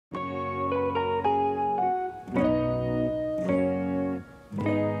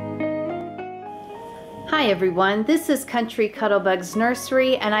Hi everyone, this is Country Cuddlebugs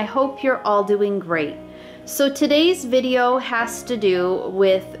Nursery and I hope you're all doing great. So today's video has to do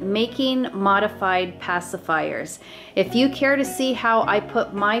with making modified pacifiers. If you care to see how I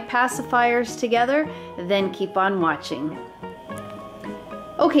put my pacifiers together, then keep on watching.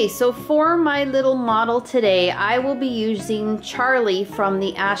 Okay, so for my little model today, I will be using Charlie from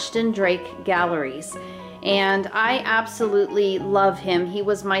the Ashton Drake Galleries. And I absolutely love him. He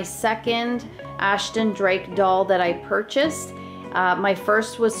was my second Ashton Drake doll that I purchased. My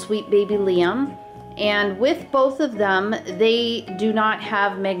first was Sweet Baby Liam. And with both of them, they do not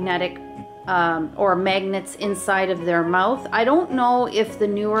have magnetic or magnets inside of their mouth. I don't know if the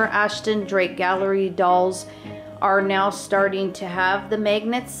newer Ashton Drake Gallery dolls are now starting to have the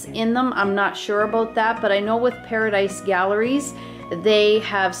magnets in them. I'm not sure about that, but I know with Paradise Galleries, they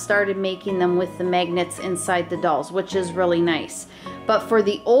have started making them with the magnets inside the dolls, which is really nice. But for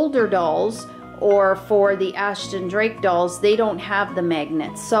the older dolls, or for the Ashton Drake dolls, they don't have the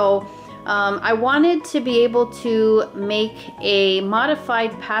magnets. So I wanted to be able to make a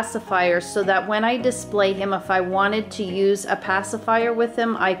modified pacifier so that when I display him, if I wanted to use a pacifier with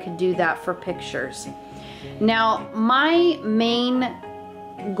him, I could do that for pictures. Now, my main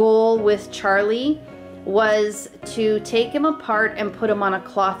goal with Charlie was to take him apart and put him on a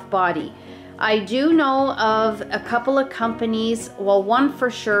cloth body. I do know of a couple of companies, well, one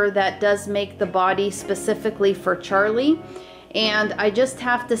for sure that does make the body specifically for Charlie, and I just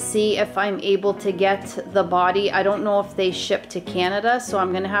have to see if I'm able to get the body. I don't know if they ship to Canada, so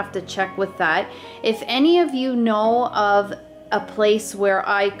I'm gonna have to check with that. If any of you know of a place where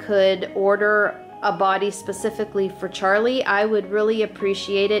I could order a body specifically for Charlie, I would really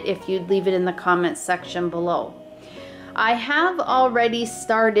appreciate it if you'd leave it in the comments section below. I have already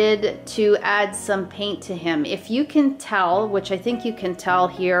started to add some paint to him. If you can tell, which I think you can tell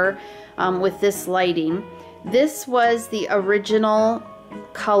here with this lighting, this was the original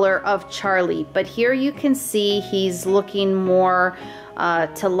color of Charlie, but here you can see he's looking more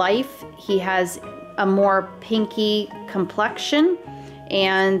to life. He has a more pinky complexion.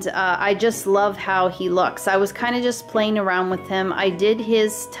 And I just love how he looks. I was kind of just playing around with him. I did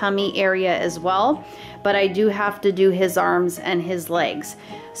his tummy area as well, but I do have to do his arms and his legs.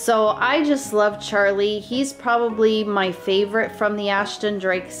 So I just love Charlie. He's probably my favorite from the Ashton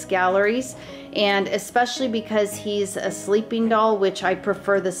Drake's Galleries, and especially because he's a sleeping doll, which I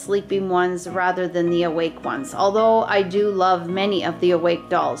prefer the sleeping ones rather than the awake ones. Although I do love many of the awake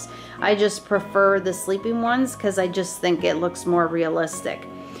dolls, I just prefer the sleeping ones because I just think it looks more realistic.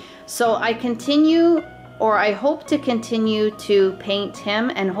 So I continue, or I hope to continue to paint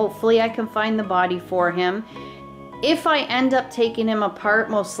him, and hopefully I can find the body for him. If I end up taking him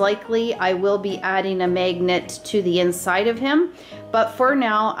apart, most likely I will be adding a magnet to the inside of him. But for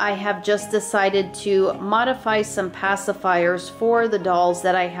now, I have just decided to modify some pacifiers for the dolls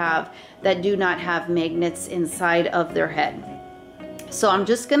that I have that do not have magnets inside of their head. So I'm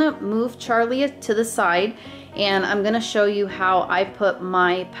just gonna move Charlie to the side, and I'm gonna show you how I put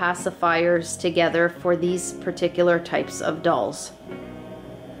my pacifiers together for these particular types of dolls.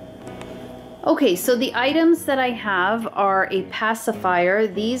 Okay, so the items that I have are a pacifier.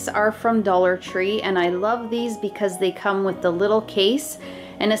 These are from Dollar Tree, and I love these because they come with the little case.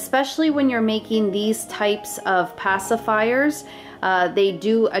 And especially when you're making these types of pacifiers, they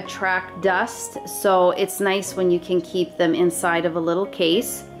do attract dust, so it's nice when you can keep them inside of a little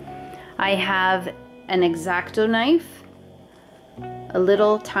case. I have an X-Acto knife, a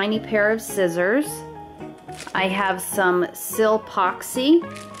little tiny pair of scissors. I have some Silpoxy.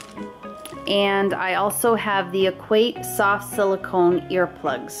 And I also have the AquaEars soft silicone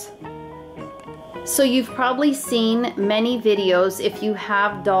earplugs. So you've probably seen many videos, if you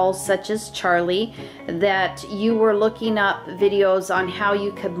have dolls such as Charlie, that you were looking up videos on how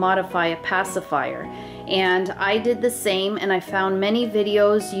you could modify a pacifier. And I did the same, and I found many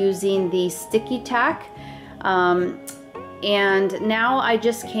videos using the sticky tack. And now I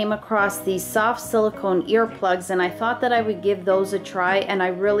just came across these soft silicone earplugs, and I thought that I would give those a try, and I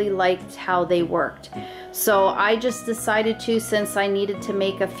really liked how they worked. So I just decided to, since I needed to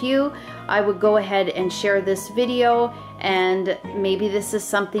make a few, I would go ahead and share this video, and maybe this is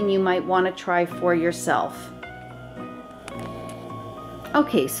something you might want to try for yourself.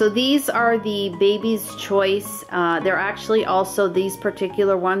 Okay, so these are the Baby's Choice. They're actually also, these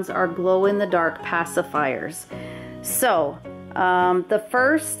particular ones are glow-in-the-dark pacifiers. So, the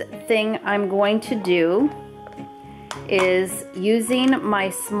first thing I'm going to do is, using my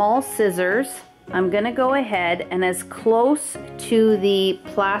small scissors, I'm going to go ahead and as close to the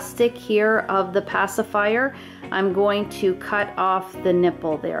plastic here of the pacifier, I'm going to cut off the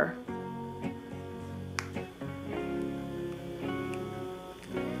nipple there.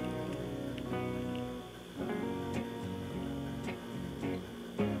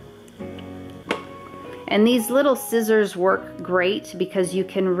 And these little scissors work great because you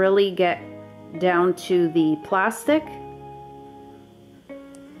can really get down to the plastic.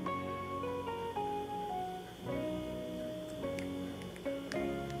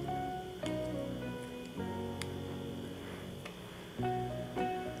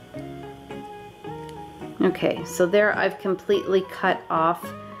 Okay, so there I've completely cut off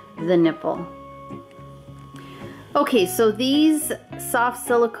the nipple. Okay, so these soft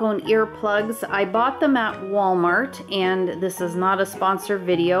silicone earplugs, I bought them at Walmart, and this is not a sponsored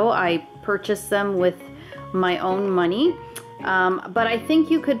video. I purchased them with my own money, but I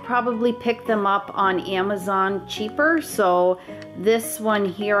think you could probably pick them up on Amazon cheaper. So this one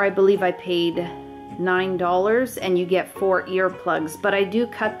here, I believe I paid $9, and you get 4 earplugs, but I do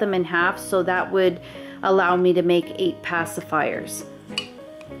cut them in half, so that would allow me to make 8 pacifiers.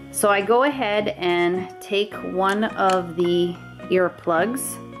 So I go ahead and take one of the earplugs,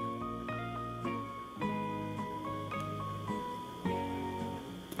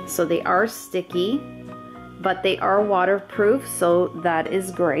 so they are sticky, but they are waterproof, so that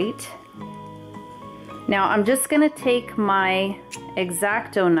is great. Now I'm just going to take my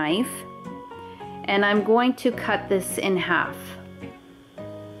X-Acto knife and I'm going to cut this in half.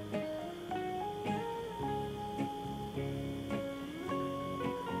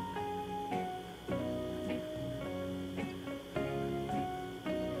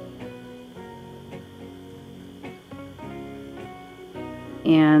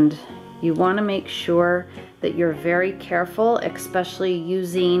 And you want to make sure that you're very careful, especially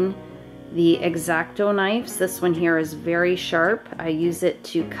using the X-Acto knives. This one here is very sharp. I use it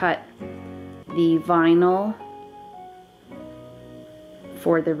to cut the vinyl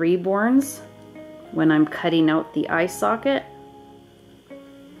for the reborns when I'm cutting out the eye socket.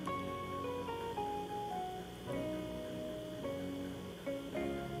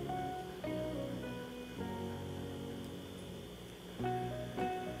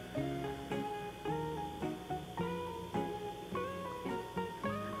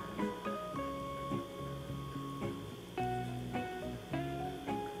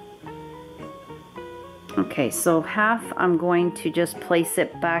 Okay, so half I'm going to just place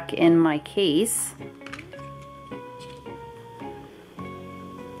it back in my case.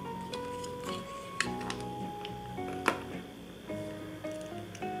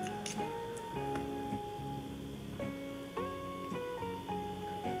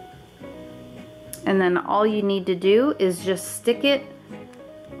 And then all you need to do is just stick it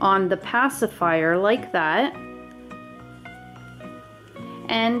on the pacifier like that,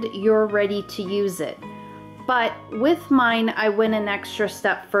 and you're ready to use it. But with mine, I went an extra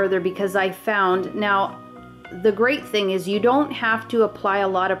step further because I found, now the great thing is you don't have to apply a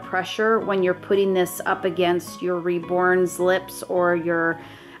lot of pressure when you're putting this up against your Reborn's lips or your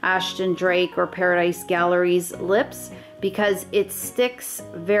Ashton Drake or Paradise Gallery's lips, because it sticks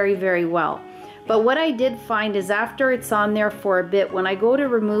very, very well. But what I did find is after it's on there for a bit, when I go to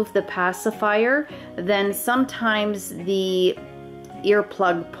remove the pacifier, then sometimes the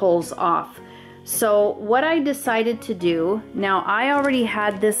earplug pulls off. So what I decided to do, now I already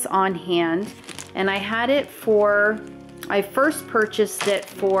had this on hand, and I had it for, I first purchased it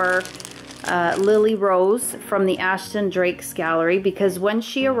for Lily Rose from the Ashton Drake's gallery, because when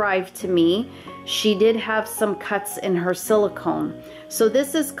she arrived to me, she did have some cuts in her silicone. So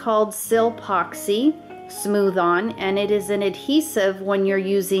this is called SIL-poxy Smooth On, and it is an adhesive when you're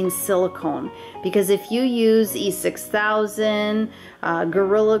using silicone, because if you use E6000,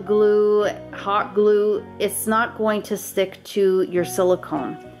 Gorilla Glue, hot glue, it's not going to stick to your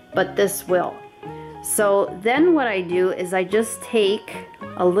silicone, but this will. So then what I do is I just take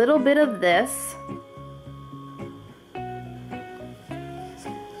a little bit of this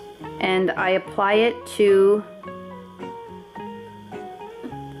and I apply it to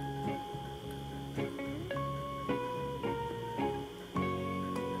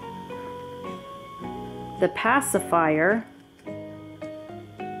the pacifier,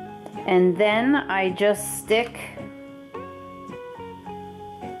 and then I just stick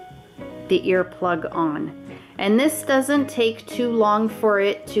the earplug on. And this doesn't take too long for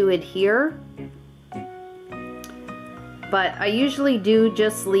it to adhere, but I usually do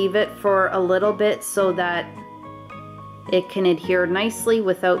just leave it for a little bit so that it can adhere nicely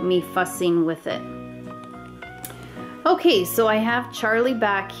without me fussing with it. Okay, so I have Charlie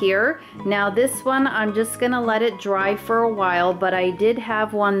back here. Now this one, I'm just gonna let it dry for a while, but I did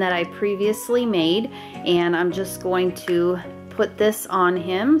have one that I previously made, and I'm just going to put this on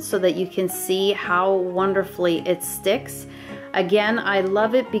him so that you can see how wonderfully it sticks. Again, I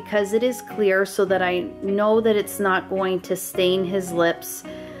love it because it is clear, so that I know that it's not going to stain his lips.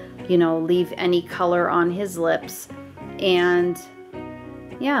 you know, leave any color on his lips. And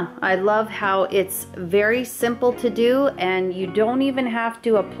yeah, I love how it's very simple to do, and you don't even have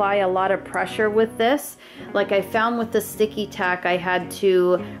to apply a lot of pressure with this. Like I found with the sticky tack, I had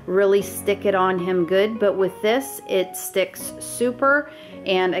to really stick it on him good, but with this, it sticks super,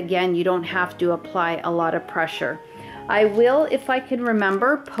 and again, you don't have to apply a lot of pressure. I will, if I can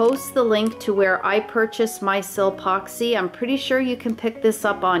remember, post the link to where I purchased my Silpoxy. I'm pretty sure you can pick this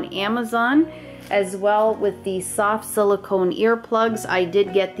up on Amazon, as well with the soft silicone earplugs. I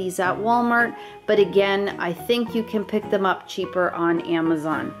did get these at Walmart, but again, I think you can pick them up cheaper on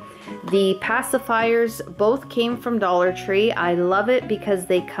Amazon. The pacifiers both came from Dollar Tree. I love it because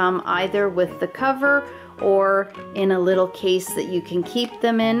they come either with the cover or in a little case that you can keep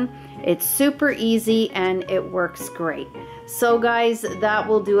them in. It's super easy and it works great. So guys, that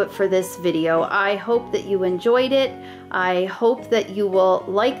will do it for this video. I hope that you enjoyed it. I hope that you will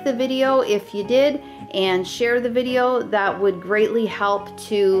like the video if you did, and share the video. That would greatly help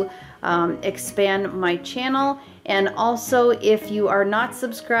to expand my channel. And also, if you are not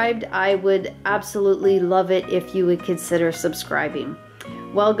subscribed, I would absolutely love it if you would consider subscribing.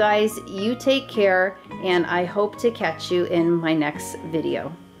 Well guys, you take care, and I hope to catch you in my next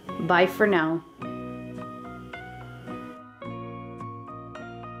video. Bye for now.